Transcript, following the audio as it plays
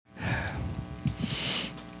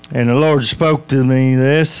And the Lord spoke to me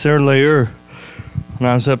this earlier when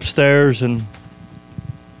I was upstairs, and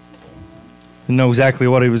didn't know exactly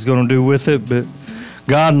what He was going to do with it, but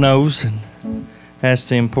God knows, and that's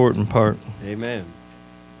the important part. Amen.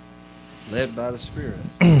 Led by the Spirit.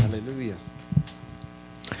 Hallelujah.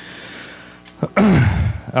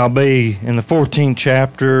 I'll be in the 14th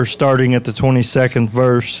chapter, starting at the 22nd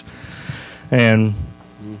verse, and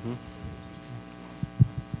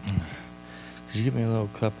could you give me a little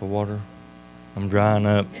cup of water? I'm drying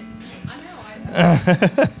up.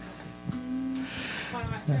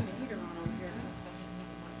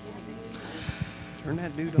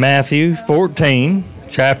 Matthew 14,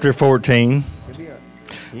 chapter 14.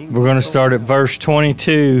 We're going to start at verse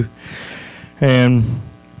 22. And,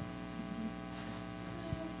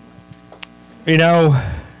 you know,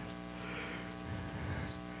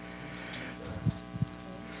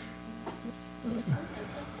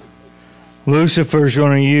 Lucifer's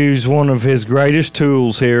going to use one of his greatest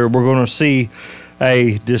tools here. We're going to see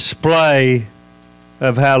a display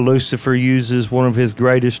of how Lucifer uses one of his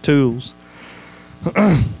greatest tools.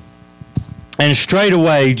 And straight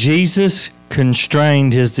away, Jesus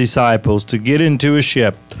constrained his disciples to get into a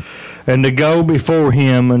ship and to go before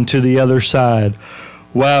him unto the other side,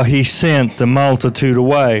 while he sent the multitude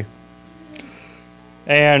away.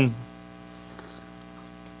 And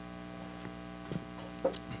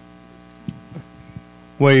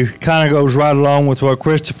we kind of goes right along with what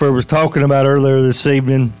Christopher was talking about earlier this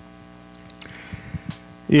evening,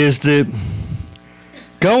 is that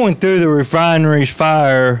going through the refinery's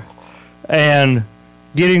fire and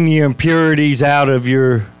getting the impurities out of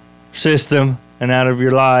your system and out of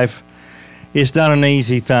your life, it's not an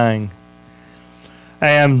easy thing.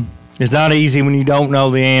 And it's not easy when you don't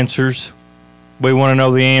know the answers. We want to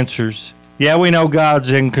know the answers. Yeah, we know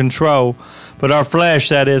God's in control, but our flesh,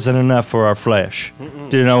 that isn't enough for our flesh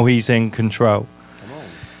to know He's in control.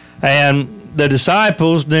 And the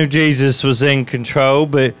disciples knew Jesus was in control,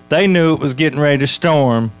 but they knew it was getting ready to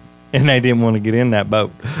storm, and they didn't want to get in that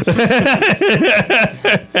boat.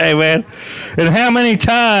 Amen. And how many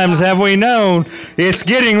times have we known it's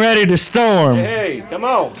getting ready to storm? Hey, come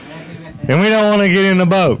on. And we don't want to get in the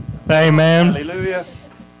boat. Amen. Hallelujah.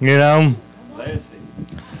 You know? Bless Him.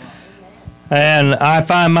 And I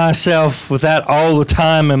find myself with that all the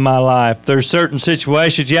time in my life. There's certain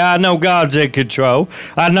situations, yeah, I know God's in control.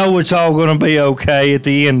 I know it's all going to be okay at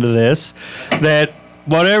the end of this. That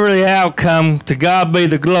whatever the outcome, to God be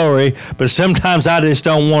the glory, but sometimes I just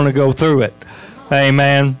don't want to go through it.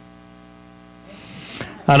 Amen.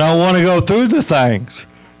 I don't want to go through the things.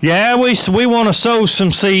 Yeah, we want to sow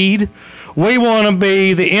some seed. We want to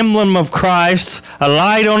be the emblem of Christ, a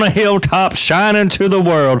light on a hilltop shining to the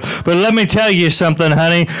world. But let me tell you something,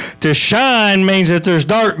 honey. To shine means that there's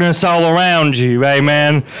darkness all around you.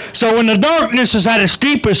 Amen. So when the darkness is at its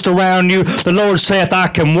deepest around you, the Lord saith, I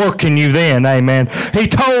can work in you then. Amen. He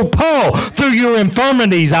told Paul, through your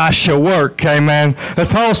infirmities I shall work. Amen. As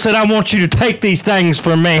Paul said, I want you to take these things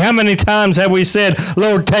from me. How many times have we said,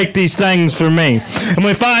 Lord, take these things from me? And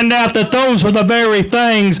we find out that those are the very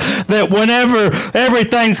things that whenever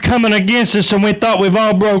everything's coming against us and we thought we've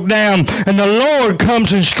all broke down, and the Lord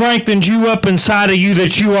comes and strengthens you up inside of you,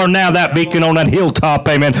 that you are now that beacon on that hilltop,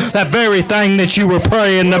 amen. That very thing that you were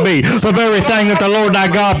praying to be, the very thing that the Lord thy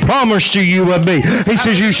God promised you would be. He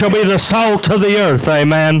says you shall be the salt of the earth,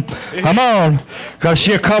 amen. Come on.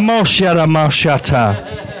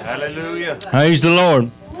 Hallelujah. Praise the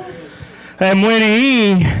Lord. And when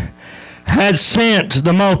He had sent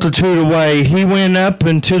the multitude away, He went up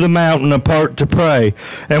into the mountain apart to pray.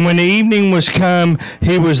 And when the evening was come,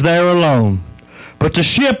 He was there alone. But the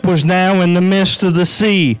ship was now in the midst of the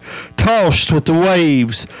sea, tossed with the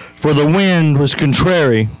waves, for the wind was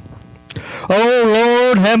contrary. Oh,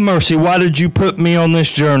 Lord, have mercy. Why did you put me on this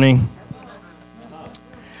journey?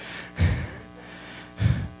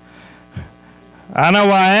 I know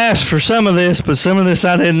I asked for some of this, but some of this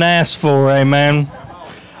I didn't ask for, amen.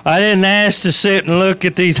 I didn't ask to sit and look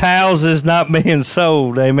at these houses not being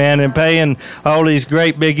sold, amen, and paying all these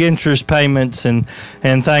great big interest payments and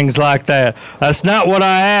things like that. That's not what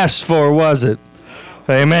I asked for, was it?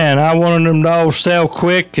 Amen. I wanted them to all sell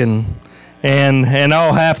quick and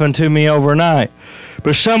all happen to me overnight.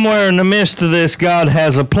 But somewhere in the midst of this, God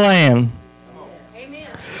has a plan. Amen.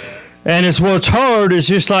 And it's what's hard is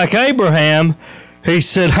just like Abraham. He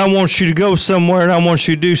said, I want you to go somewhere and I want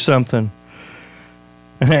you to do something.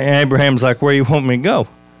 And Abraham's like, where you want me to go?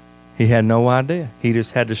 He had no idea. He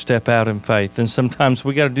just had to step out in faith. And sometimes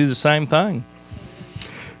we got to do the same thing.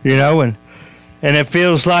 You know, and it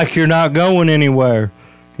feels like you're not going anywhere.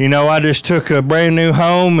 You know, I just took a brand new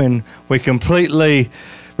home and we completely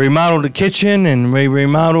remodeled the kitchen, and we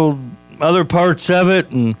remodeled other parts of it,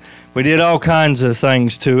 and we did all kinds of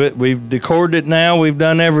things to it. We've decorated it now. We've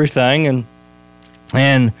done everything,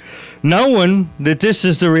 and knowing that this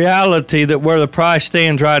is the reality, that where the price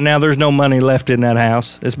stands right now, there's no money left in that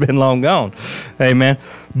house. It's been long gone. Amen.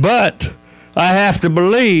 But I have to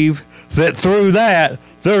believe that through that,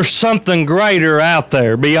 there's something greater out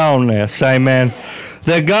there beyond this. Amen.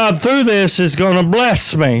 That God through this is going to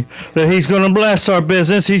bless me. That He's going to bless our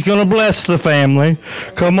business. He's going to bless the family.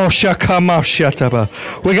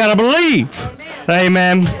 We got to believe.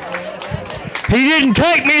 Amen. He didn't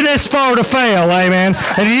take me this far to fail, amen.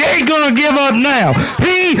 And He ain't going to give up now.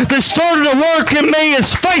 He that started a work in me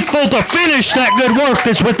is faithful to finish that good work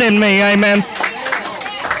that's within me, amen.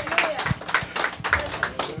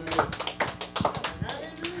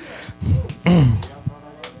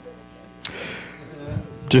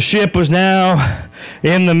 The ship was now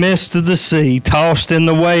in the midst of the sea, tossed in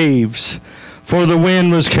the waves, for the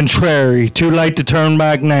wind was contrary. Too late to turn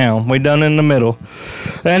back now. We done in the middle.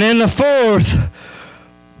 And in the fourth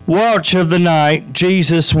watch of the night,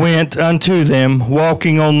 Jesus went unto them,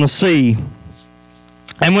 walking on the sea.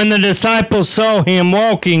 And when the disciples saw Him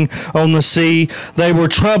walking on the sea, they were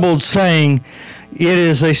troubled, saying, It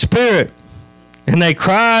is a spirit. And they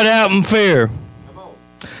cried out in fear.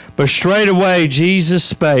 But straightway Jesus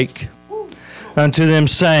spake unto them,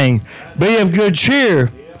 saying, Be of good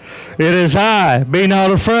cheer. It is I. Be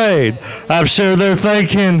not afraid. I'm sure they're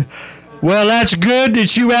thinking, well, that's good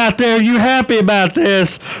that you out there, you happy about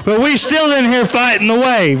this, but we still in here fighting the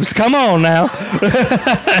waves. Come on now.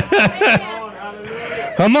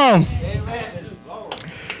 Come on.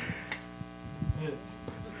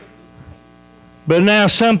 But now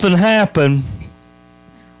something happened.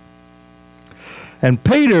 And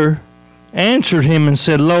Peter answered Him and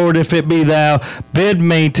said, Lord, if it be Thou, bid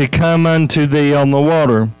me to come unto Thee on the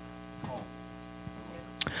water.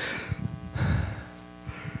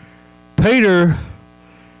 Peter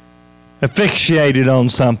asphyxiated on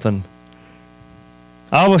something.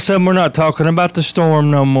 All of a sudden, we're not talking about the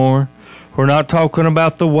storm no more. We're not talking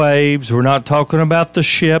about the waves. We're not talking about the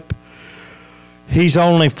ship. He's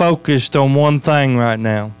only focused on one thing right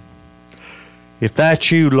now. If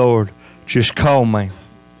that's you, Lord, just call me,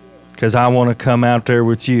 because I want to come out there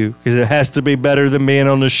with you, because it has to be better than being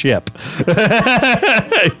on the ship.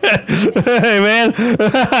 Amen.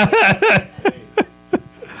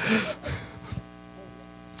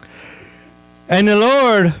 And the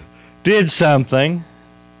Lord did something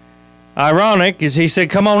ironic, is He said,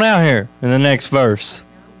 come on out here in the next verse.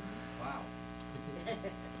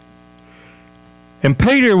 And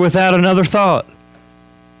Peter, without another thought.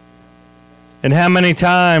 And how many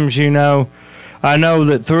times, I know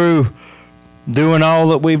that through doing all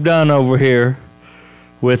that we've done over here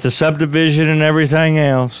with the subdivision and everything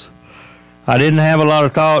else, I didn't have a lot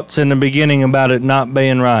of thoughts in the beginning about it not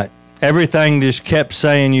being right. Everything just kept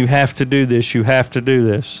saying, you have to do this, you have to do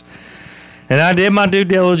this. And I did my due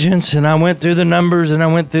diligence, and I went through the numbers, and I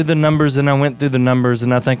went through the numbers, and I went through the numbers,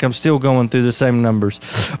 and I think I'm still going through the same numbers.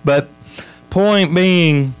 But point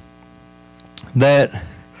being that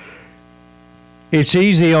it's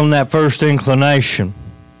easy on that first inclination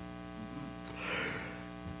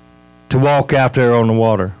to walk out there on the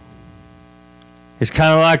water. It's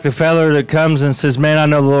kind of like the feller that comes and says, man, I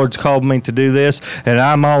know the Lord's called me to do this, and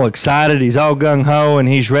I'm all excited. He's all gung-ho, and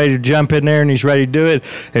he's ready to jump in there, and he's ready to do it.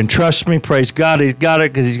 And trust me, praise God, he's got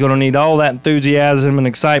it, because he's going to need all that enthusiasm and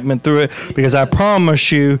excitement through it, because I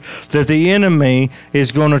promise you that the enemy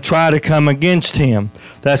is going to try to come against him.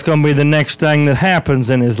 That's going to be the next thing that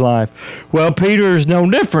happens in his life. Well, Peter is no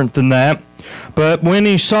different than that, but when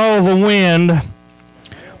he saw the wind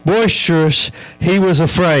boisterous, he was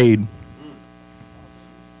afraid.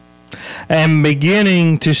 And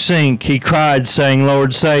beginning to sink, he cried, saying,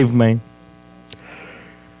 Lord, save me.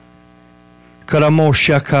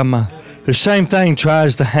 The same thing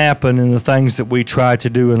tries to happen in the things that we try to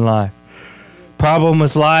do in life. Problem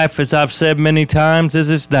with life, as I've said many times, is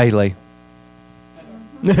it's daily.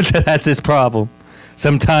 That's his problem.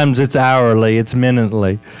 Sometimes it's hourly, it's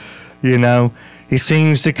minutely. He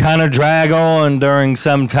seems to kind of drag on during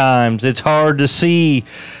some times. It's hard to see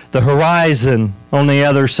the horizon on the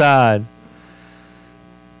other side.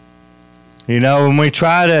 When we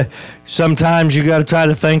try to, sometimes you got to try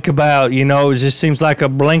to think about, it just seems like a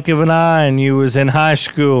blink of an eye, and you was in high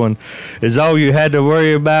school, and as all you had to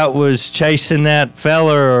worry about was chasing that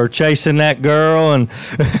fella or chasing that girl, and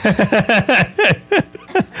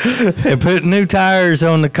and put new tires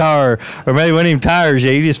on the car. Or maybe it wasn't even tires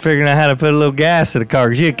yet. You just figuring out how to put a little gas in the car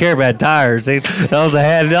because you didn't care about tires. Also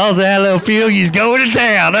had a little fuel. You was going to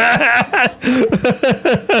town.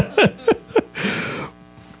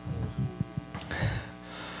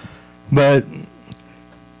 But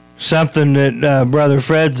something that Brother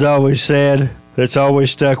Fred's always said that's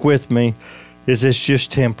always stuck with me is it's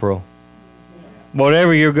just temporal.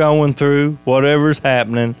 Whatever you're going through, whatever's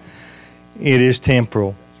happening, it is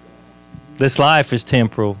temporal. This life is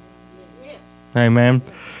temporal. Amen.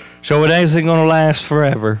 So it isn't going to last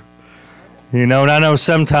forever. You know, and I know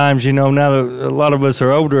sometimes, you know, now that a lot of us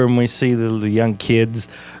are older and we see the young kids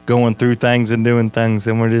going through things and doing things,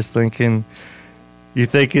 and we're just thinking, you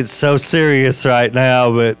think it's so serious right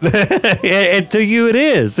now, but to you it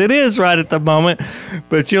is. It is right at the moment.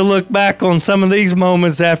 But you'll look back on some of these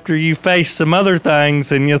moments after you face some other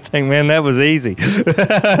things, and you'll think, man, that was easy.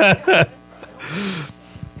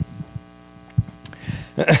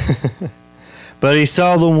 But he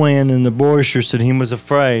saw the wind and the boisterous, and he was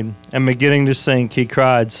afraid. And beginning to sink, he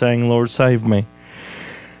cried, saying, Lord, save me.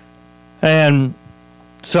 And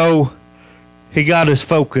so he got his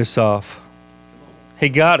focus off. He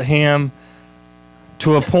got him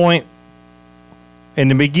to a point. In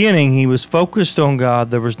the beginning, he was focused on God.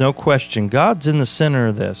 There was no question. God's in the center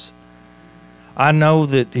of this. I know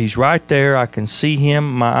that he's right there. I can see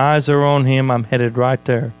him. My eyes are on him. I'm headed right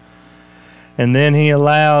there. And then he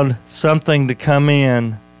allowed something to come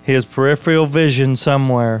in, his peripheral vision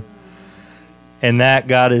somewhere, and that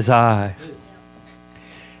got his eye.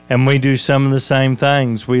 And we do some of the same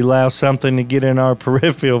things. We allow something to get in our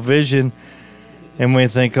peripheral vision, and we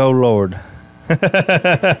think, oh, Lord.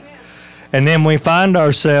 And then we find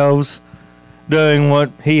ourselves doing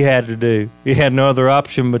what he had to do. He had no other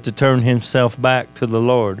option but to turn himself back to the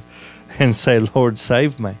Lord and say, Lord,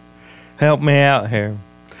 save me. Help me out here.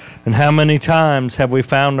 And how many times have we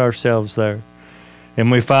found ourselves there?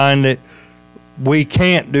 And we find that we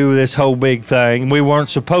can't do this whole big thing. We weren't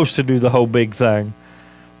supposed to do the whole big thing.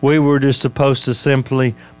 We were just supposed to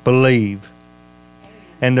simply believe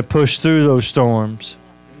and to push through those storms.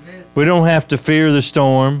 We don't have to fear the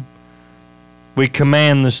storm. We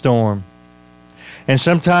command the storm. And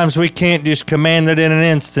sometimes we can't just command it in an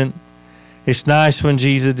instant. It's nice when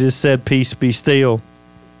Jesus just said, peace, be still.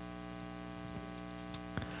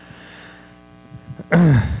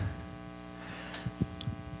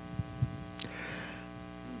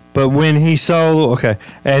 But when he saw,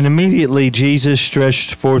 and immediately Jesus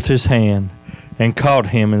stretched forth his hand and caught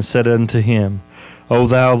him and said unto him, O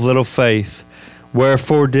thou of little faith,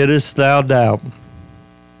 wherefore didst thou doubt?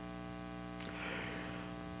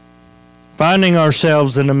 Finding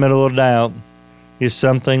ourselves in the middle of doubt is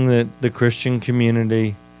something that the Christian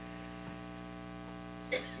community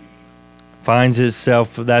finds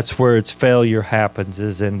itself, that's where its failure happens,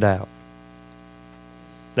 is in doubt.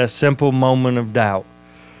 That simple moment of doubt.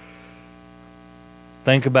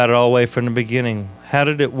 Think about it all the way from the beginning. How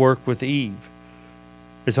did it work with Eve?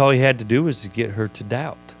 It's all he had to do was to get her to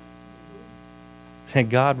doubt. Did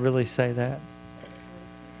God really say that?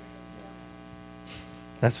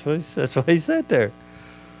 That's what he said there.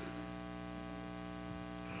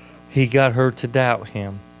 He got her to doubt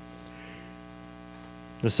him.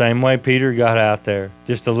 The same way Peter got out there,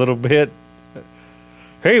 just a little bit.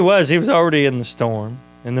 Here he was already in the storm,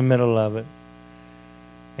 in the middle of it.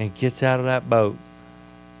 And he gets out of that boat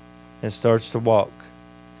and starts to walk.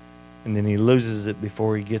 And then he loses it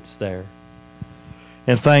before he gets there.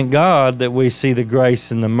 And thank God that we see the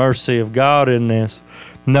grace and the mercy of God in this,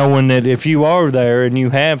 knowing that if you are there and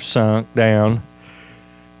you have sunk down,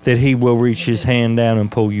 that he will reach his hand down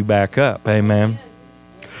and pull you back up. Amen.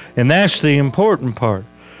 And that's the important part.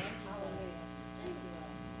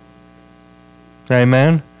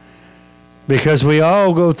 Amen. Because we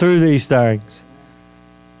all go through these things.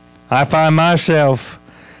 I find myself,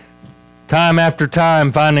 time after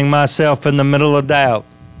time, finding myself in the middle of doubt.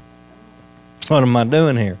 What am I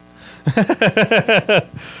doing here?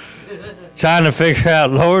 Trying to figure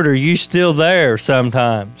out, Lord, are you still there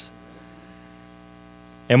sometimes?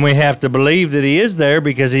 And we have to believe that he is there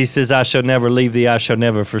because he says, I shall never leave thee, I shall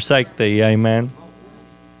never forsake thee. Amen.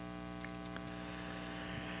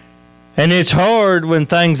 And it's hard when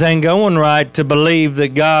things ain't going right to believe that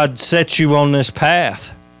God set you on this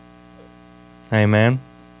path. Amen.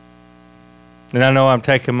 And I know I'm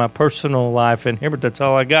taking my personal life in here, but that's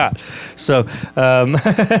all I got. So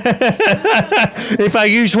if I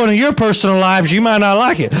use one of your personal lives, you might not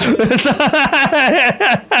like it.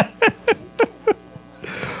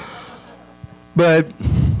 But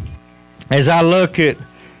as I look at,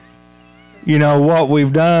 what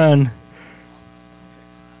we've done,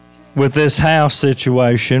 with this house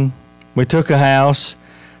situation. We took a house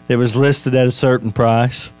that was listed at a certain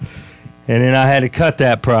price, and then I had to cut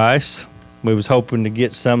that price. We was hoping to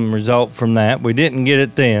get some result from that. We didn't get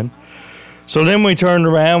it then. So then we turned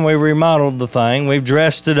around, we remodeled the thing, we've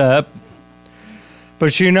dressed it up.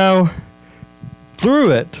 But you know,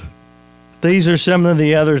 through it, these are some of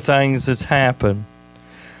the other things that's happened,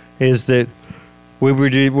 is that we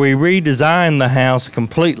redesigned the house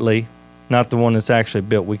completely, not the one that's actually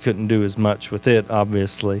built. We couldn't do as much with it,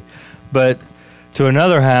 obviously, but to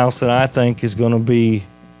another house that I think is going to be,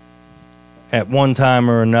 at one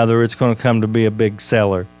time or another, it's going to come to be a big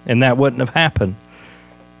seller. And that wouldn't have happened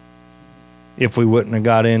if we wouldn't have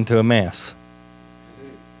got into a mess.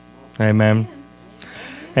 Amen.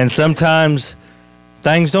 And sometimes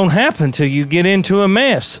things don't happen till you get into a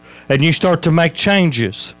mess and you start to make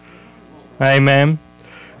changes. Amen.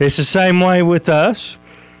 It's the same way with us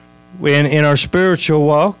in our spiritual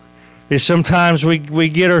walk. Is sometimes we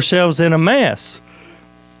get ourselves in a mess.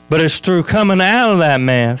 But it's through coming out of that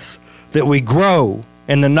mess that we grow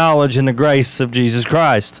in the knowledge and the grace of Jesus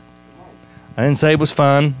Christ. I didn't say it was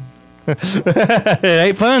fun. It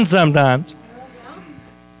ain't fun sometimes.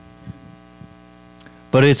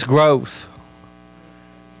 But it's growth.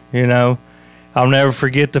 You know, I'll never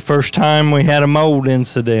forget the first time we had a mold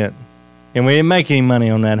incident. And we didn't make any money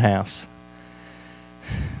on that house.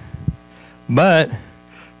 But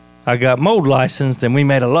I got mold licensed, and we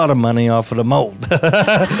made a lot of money off of the mold.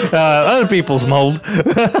 Other people's mold.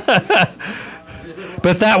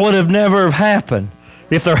 But that would have never have happened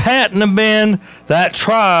if there hadn't have been that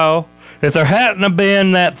trial, if there hadn't have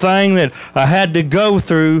been that thing that I had to go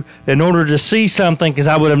through in order to see something, because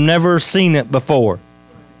I would have never seen it before.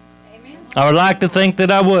 Amen. I would like to think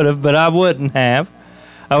that I would have, but I wouldn't have.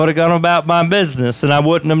 I would have gone about my business, and I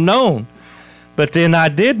wouldn't have known. But then I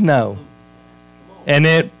did know. And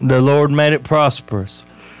the Lord made it prosperous.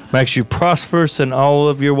 Makes you prosperous in all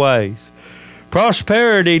of your ways.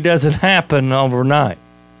 Prosperity doesn't happen overnight.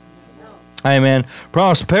 Amen.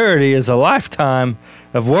 Prosperity is a lifetime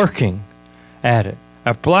of working at it.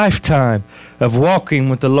 A lifetime of walking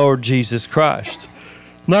with the Lord Jesus Christ.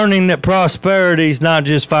 Learning that prosperity is not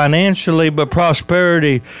just financially, but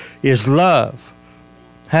prosperity is love.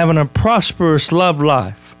 Having a prosperous love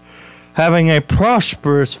life. Having a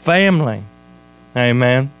prosperous family.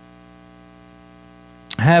 Amen.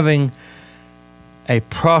 Having a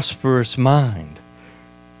prosperous mind.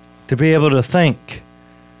 To be able to think.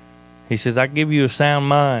 He says, I give you a sound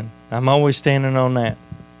mind. I'm always standing on that.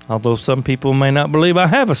 Although some people may not believe I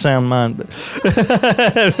have a sound mind. But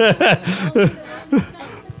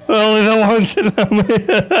only the ones that know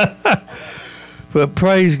me. But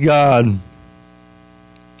praise God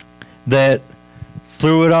that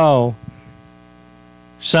through it all,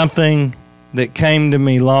 something that came to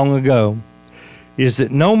me long ago is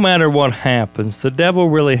that no matter what happens, the devil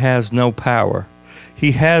really has no power.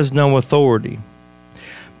 He has no authority.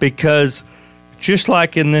 Because just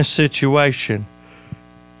like in this situation,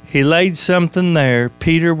 he laid something there.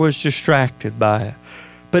 Peter was distracted by it.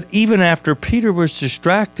 But even after Peter was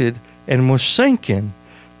distracted and was sinking,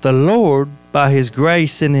 the Lord, by his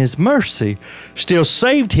grace and his mercy, still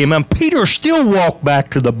saved him, and Peter still walked back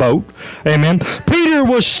to the boat. Amen. Peter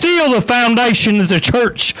was still the foundation that the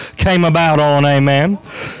church came about on. Amen.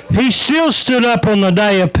 He still stood up on the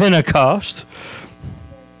day of Pentecost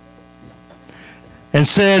and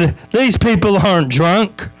said, these people aren't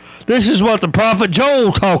drunk. This is what the prophet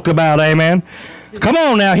Joel talked about. Amen. Come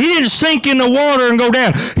on now. He didn't sink in the water and go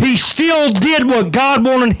down. He still did what God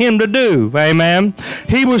wanted him to do. Amen.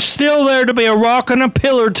 He was still there to be a rock and a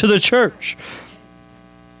pillar to the church.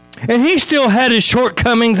 And he still had his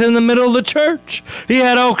shortcomings in the middle of the church. He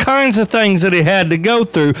had all kinds of things that he had to go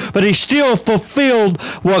through, but he still fulfilled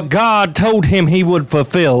what God told him he would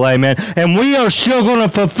fulfill. Amen. And we are still going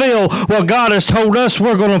to fulfill what God has told us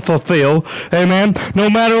we're going to fulfill. Amen. No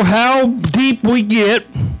matter how deep we get,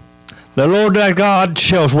 the Lord our God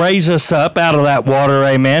shall raise us up out of that water,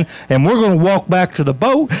 amen, and we're going to walk back to the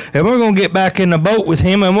boat, and we're going to get back in the boat with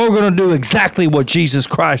him, and we're going to do exactly what Jesus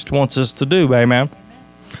Christ wants us to do, amen.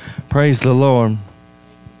 Praise the Lord.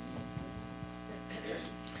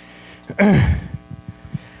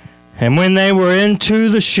 And when they were into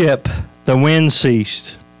the ship, the wind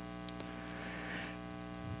ceased.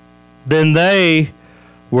 Then they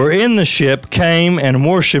were in the ship, came and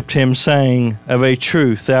worshipped him, saying, of a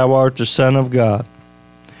truth, thou art the Son of God.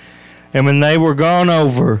 And when they were gone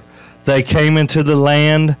over, they came into the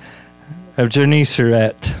land of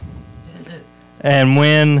Gennesaret. And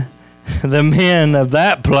when the men of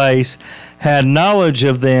that place had knowledge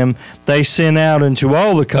of them, they sent out into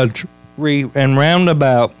all the country and round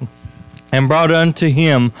about and brought unto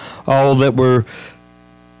him all that were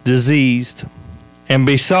diseased, and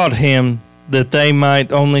besought him that they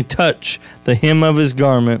might only touch the hem of his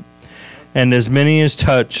garment, and as many as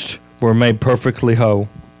touched were made perfectly whole.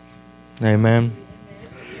 Amen.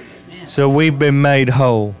 So we've been made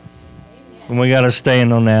whole, and we got to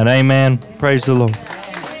stand on that. Amen. Praise the Lord.